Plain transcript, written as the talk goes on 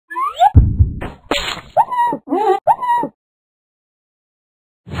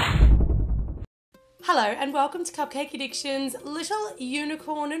Hello and welcome to Cupcake Addiction's little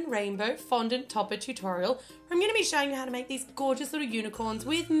unicorn and rainbow fondant topper tutorial. I'm going to be showing you how to make these gorgeous little unicorns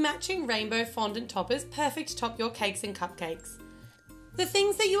with matching rainbow fondant toppers, perfect to top your cakes and cupcakes. The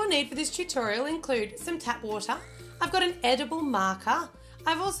things that you will need for this tutorial include some tap water, I've got an edible marker,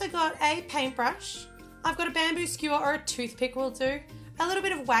 I've also got a paintbrush, I've got a bamboo skewer or a toothpick will do, a little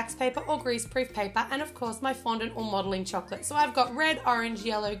bit of wax paper or greaseproof paper, and of course my fondant or modelling chocolate. So I've got red, orange,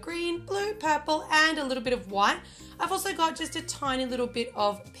 yellow, green, blue, purple, and a little bit of white. I've also got just a tiny little bit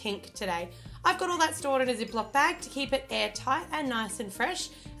of pink today. I've got all that stored in a Ziploc bag to keep it airtight and nice and fresh.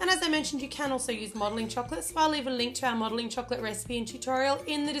 And as I mentioned, you can also use modelling chocolate, so I'll leave a link to our modelling chocolate recipe and tutorial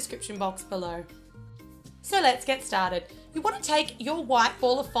in the description box below. So let's get started. You want to take your white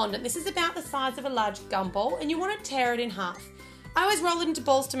ball of fondant, this is about the size of a large gumball, and you want to tear it in half. I always roll it into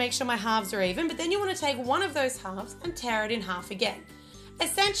balls to make sure my halves are even, but then you want to take one of those halves and tear it in half again.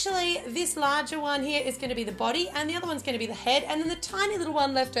 Essentially, this larger one here is going to be the body and the other one's going to be the head, and then the tiny little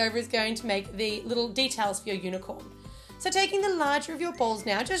one left over is going to make the little details for your unicorn. So taking the larger of your balls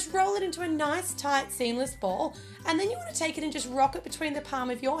now, just roll it into a nice tight seamless ball, and then you want to take it and just rock it between the palm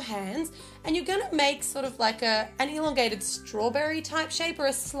of your hands, and you're going to make sort of like an elongated strawberry type shape or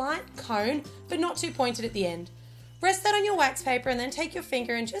a slight cone, but not too pointed at the end. Rest that on your wax paper and then take your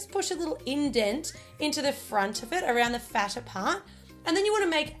finger and just push a little indent into the front of it around the fatter part. And then you want to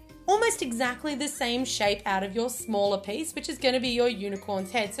make almost exactly the same shape out of your smaller piece, which is going to be your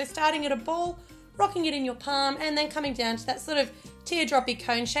unicorn's head. So starting at a ball, rocking it in your palm, and then coming down to that sort of teardroppy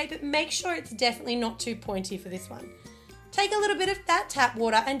cone shape, but make sure it's definitely not too pointy for this one. Take a little bit of that tap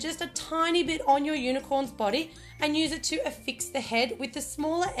water and just a tiny bit on your unicorn's body and use it to affix the head with the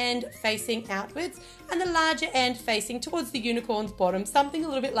smaller end facing outwards and the larger end facing towards the unicorn's bottom, something a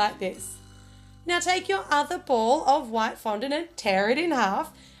little bit like this. Now take your other ball of white fondant and tear it in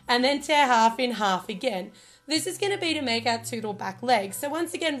half, and then tear half in half again. This is going to be to make our two little back legs. So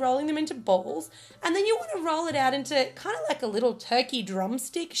once again, rolling them into balls, and then you want to roll it out into kind of like a little turkey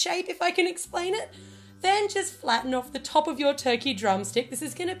drumstick shape, if I can explain it. Then just flatten off the top of your turkey drumstick. This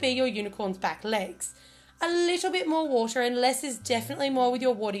is going to be your unicorn's back legs. A little bit more water, and less is definitely more with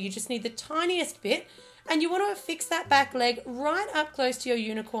your water. You just need the tiniest bit, and you want to affix that back leg right up close to your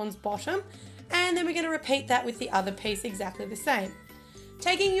unicorn's bottom, and then we're going to repeat that with the other piece exactly the same.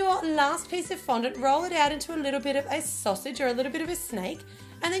 Taking your last piece of fondant, roll it out into a little bit of a sausage or a little bit of a snake,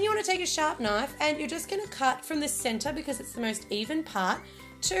 and then you want to take a sharp knife and you're just going to cut from the center, because it's the most even part,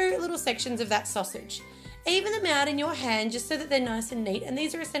 two little sections of that sausage. Even them out in your hand just so that they're nice and neat, and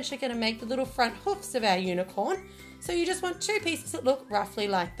these are essentially going to make the little front hoofs of our unicorn. So you just want two pieces that look roughly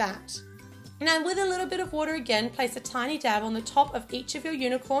like that. Now with a little bit of water again, place a tiny dab on the top of each of your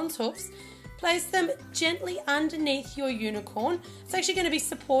unicorn's hoofs. Place them gently underneath your unicorn. It's actually going to be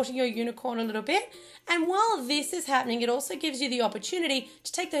supporting your unicorn a little bit. And while this is happening, it also gives you the opportunity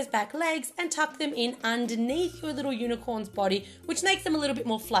to take those back legs and tuck them in underneath your little unicorn's body, which makes them a little bit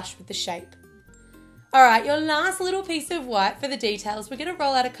more flush with the shape. Alright, your last little piece of white for the details, we're going to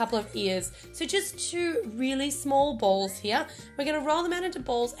roll out a couple of ears. So just two really small balls here. We're going to roll them out into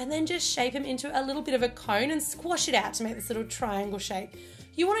balls and then just shape them into a little bit of a cone and squash it out to make this little triangle shape.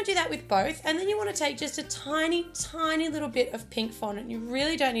 You want to do that with both, and then you want to take just a tiny, tiny little bit of pink fondant. You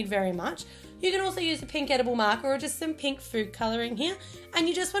really don't need very much. You can also use a pink edible marker or just some pink food colouring here, and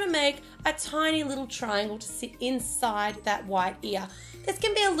you just want to make a tiny little triangle to sit inside that white ear. This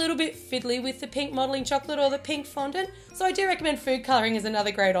can be a little bit fiddly with the pink modelling chocolate or the pink fondant, so I do recommend food colouring as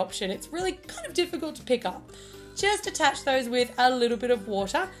another great option. It's really kind of difficult to pick up. Just attach those with a little bit of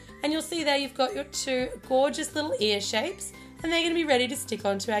water, and you'll see there you've got your two gorgeous little ear shapes, and they're going to be ready to stick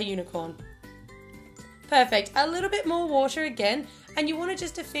onto our unicorn. Perfect. A little bit more water again, and you want to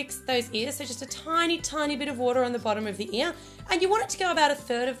just affix those ears, so just a tiny, tiny bit of water on the bottom of the ear, and you want it to go about a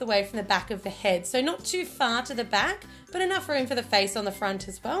third of the way from the back of the head, so not too far to the back, but enough room for the face on the front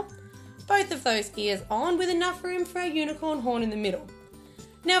as well. Both of those ears on, with enough room for our unicorn horn in the middle.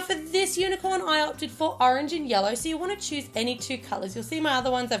 Now for this unicorn, I opted for orange and yellow, so you want to choose any two colours. You'll see my other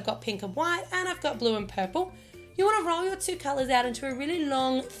ones, I've got pink and white, and I've got blue and purple. You want to roll your two colours out into a really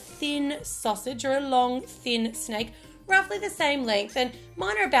long, thin sausage or a long, thin snake, roughly the same length, and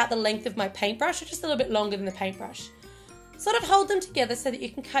mine are about the length of my paintbrush or just a little bit longer than the paintbrush. Sort of hold them together so that you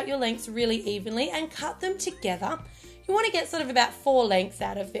can cut your lengths really evenly and cut them together. You want to get sort of about 4 lengths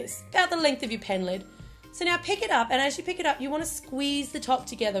out of this, about the length of your pen lid. So now pick it up, and as you pick it up, you want to squeeze the top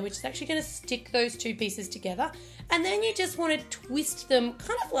together, which is actually going to stick those two pieces together. And then you just want to twist them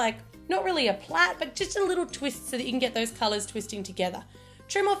kind of like, not really a plait, but just a little twist so that you can get those colours twisting together.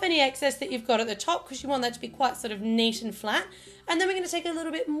 Trim off any excess that you've got at the top because you want that to be quite sort of neat and flat. And then we're going to take a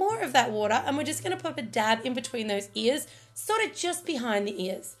little bit more of that water and we're just going to put a dab in between those ears, sort of just behind the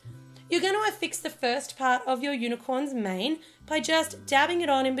ears. You're going to affix the first part of your unicorn's mane by just dabbing it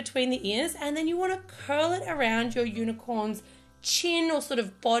on in between the ears, and then you want to curl it around your unicorn's chin or sort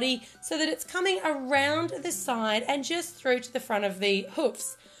of body so that it's coming around the side and just through to the front of the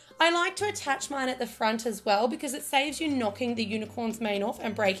hoofs. I like to attach mine at the front as well because it saves you knocking the unicorn's mane off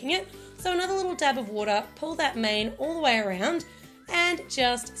and breaking it. So another little dab of water, pull that mane all the way around and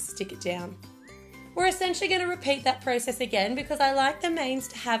just stick it down. We're essentially going to repeat that process again because I like the manes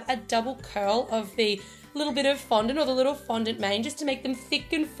to have a double curl of the little bit of fondant or the little fondant mane just to make them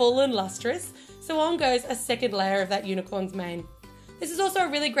thick and full and lustrous. So on goes a second layer of that unicorn's mane. This is also a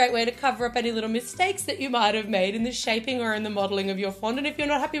really great way to cover up any little mistakes that you might have made in the shaping or in the modelling of your fondant. If you're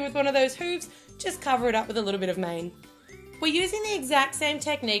not happy with one of those hooves, just cover it up with a little bit of mane. We're using the exact same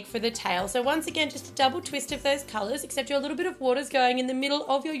technique for the tail. So once again, just a double twist of those colours, except your little bit of water's going in the middle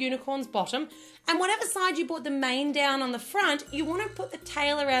of your unicorn's bottom. And whatever side you brought the mane down on the front, you want to put the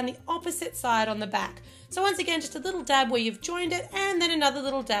tail around the opposite side on the back. So once again, just a little dab where you've joined it, and then another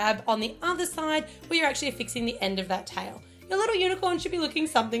little dab on the other side where you're actually affixing the end of that tail. Your little unicorn should be looking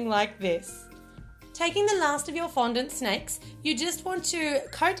something like this. Taking the last of your fondant snakes, you just want to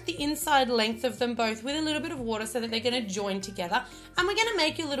coat the inside length of them both with a little bit of water so that they're going to join together. And we're going to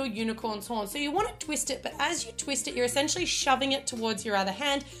make your little unicorn's horn. So you want to twist it, but as you twist it, you're essentially shoving it towards your other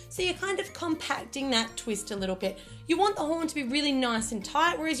hand. So you're kind of compacting that twist a little bit. You want the horn to be really nice and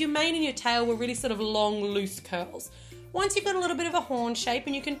tight, whereas your mane and your tail were really sort of long, loose curls. Once you've got a little bit of a horn shape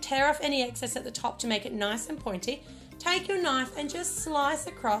and you can tear off any excess at the top to make it nice and pointy, take your knife and just slice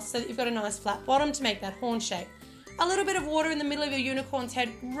across so that you've got a nice flat bottom to make that horn shape. A little bit of water in the middle of your unicorn's head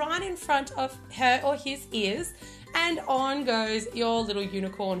right in front of her or his ears, and on goes your little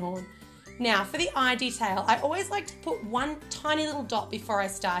unicorn horn. Now for the eye detail, I always like to put one tiny little dot before I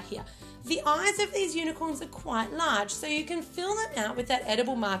start here. The eyes of these unicorns are quite large, so you can fill them out with that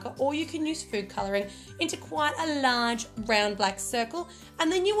edible marker, or you can use food colouring into quite a large round black circle,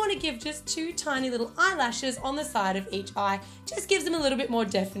 and then you want to give just two tiny little eyelashes on the side of each eye. Just gives them a little bit more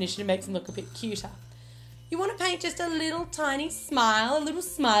definition and makes them look a bit cuter. You want to paint just a little tiny smile, a little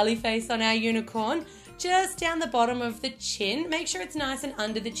smiley face on our unicorn, just down the bottom of the chin. Make sure it's nice and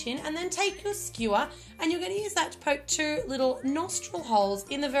under the chin, and then take your skewer and you're going to use that to poke two little nostril holes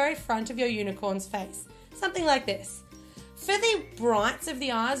in the very front of your unicorn's face. Something like this. For the brights of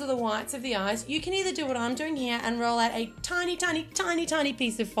the eyes or the whites of the eyes, you can either do what I'm doing here and roll out a tiny, tiny, tiny, tiny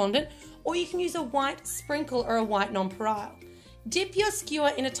piece of fondant, or you can use a white sprinkle or a white nonpareil. Dip your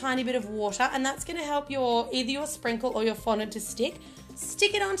skewer in a tiny bit of water, and that's going to help either your sprinkle or your fondant to stick.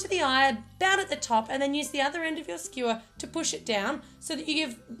 Stick it onto the eye about at the top, and then use the other end of your skewer to push it down so that you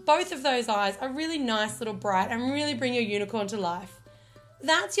give both of those eyes a really nice little bright and really bring your unicorn to life.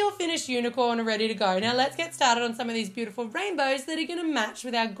 That's your finished unicorn ready to go. Now let's get started on some of these beautiful rainbows that are going to match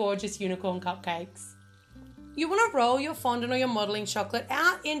with our gorgeous unicorn cupcakes. You want to roll your fondant or your modelling chocolate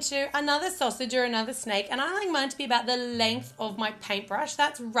out into another sausage or another snake, and I like mine to be about the length of my paintbrush.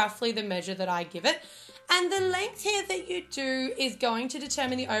 That's roughly the measure that I give it. And the length here that you do is going to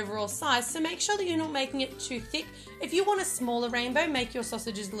determine the overall size, so make sure that you're not making it too thick. If you want a smaller rainbow, make your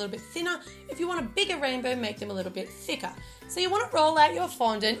sausages a little bit thinner. If you want a bigger rainbow, make them a little bit thicker. So you want to roll out your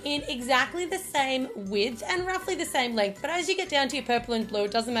fondant in exactly the same width and roughly the same length, but as you get down to your purple and blue,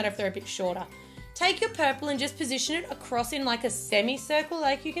 it doesn't matter if they're a bit shorter. Take your purple and just position it across in like a semicircle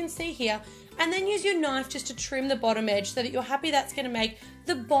like you can see here, and then use your knife just to trim the bottom edge so that you're happy that's going to make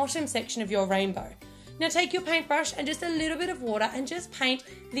the bottom section of your rainbow. Now take your paintbrush and just a little bit of water and just paint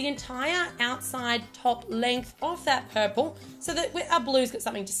the entire outside top length of that purple so that our blue's got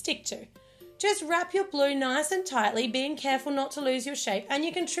something to stick to. Just wrap your blue nice and tightly, being careful not to lose your shape, and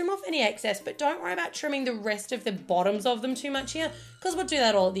you can trim off any excess, but don't worry about trimming the rest of the bottoms of them too much here because we'll do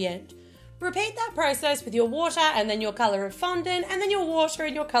that all at the end. Repeat that process with your water and then your colour of fondant and then your water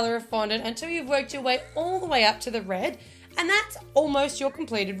and your colour of fondant until you've worked your way all the way up to the red, and that's almost your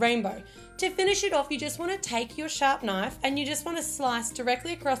completed rainbow. To finish it off, you just want to take your sharp knife and you just want to slice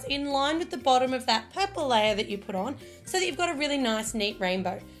directly across in line with the bottom of that purple layer that you put on so that you've got a really nice neat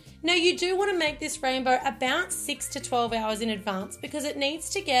rainbow. Now you do want to make this rainbow about 6 to 12 hours in advance because it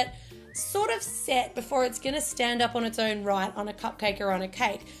needs to get sort of set before it's going to stand up on its own right on a cupcake or on a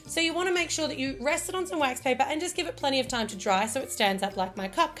cake. So you want to make sure that you rest it on some wax paper and just give it plenty of time to dry so it stands up like my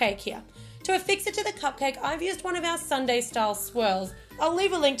cupcake here. To affix it to the cupcake, I've used one of our Sunday style swirls. I'll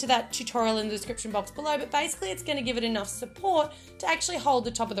leave a link to that tutorial in the description box below, but basically it's going to give it enough support to actually hold the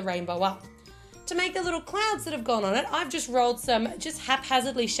top of the rainbow up. To make the little clouds that have gone on it, I've just rolled some just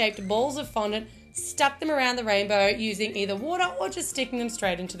haphazardly shaped balls of fondant, stuck them around the rainbow using either water or just sticking them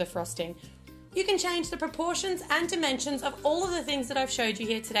straight into the frosting. You can change the proportions and dimensions of all of the things that I've showed you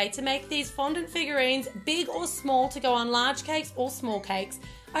here today to make these fondant figurines big or small to go on large cakes or small cakes.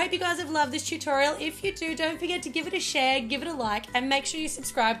 I hope you guys have loved this tutorial. If you do, don't forget to give it a share, give it a like, and make sure you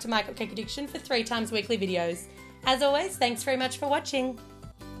subscribe to My Cupcake Addiction for 3 times weekly videos. As always, thanks very much for watching.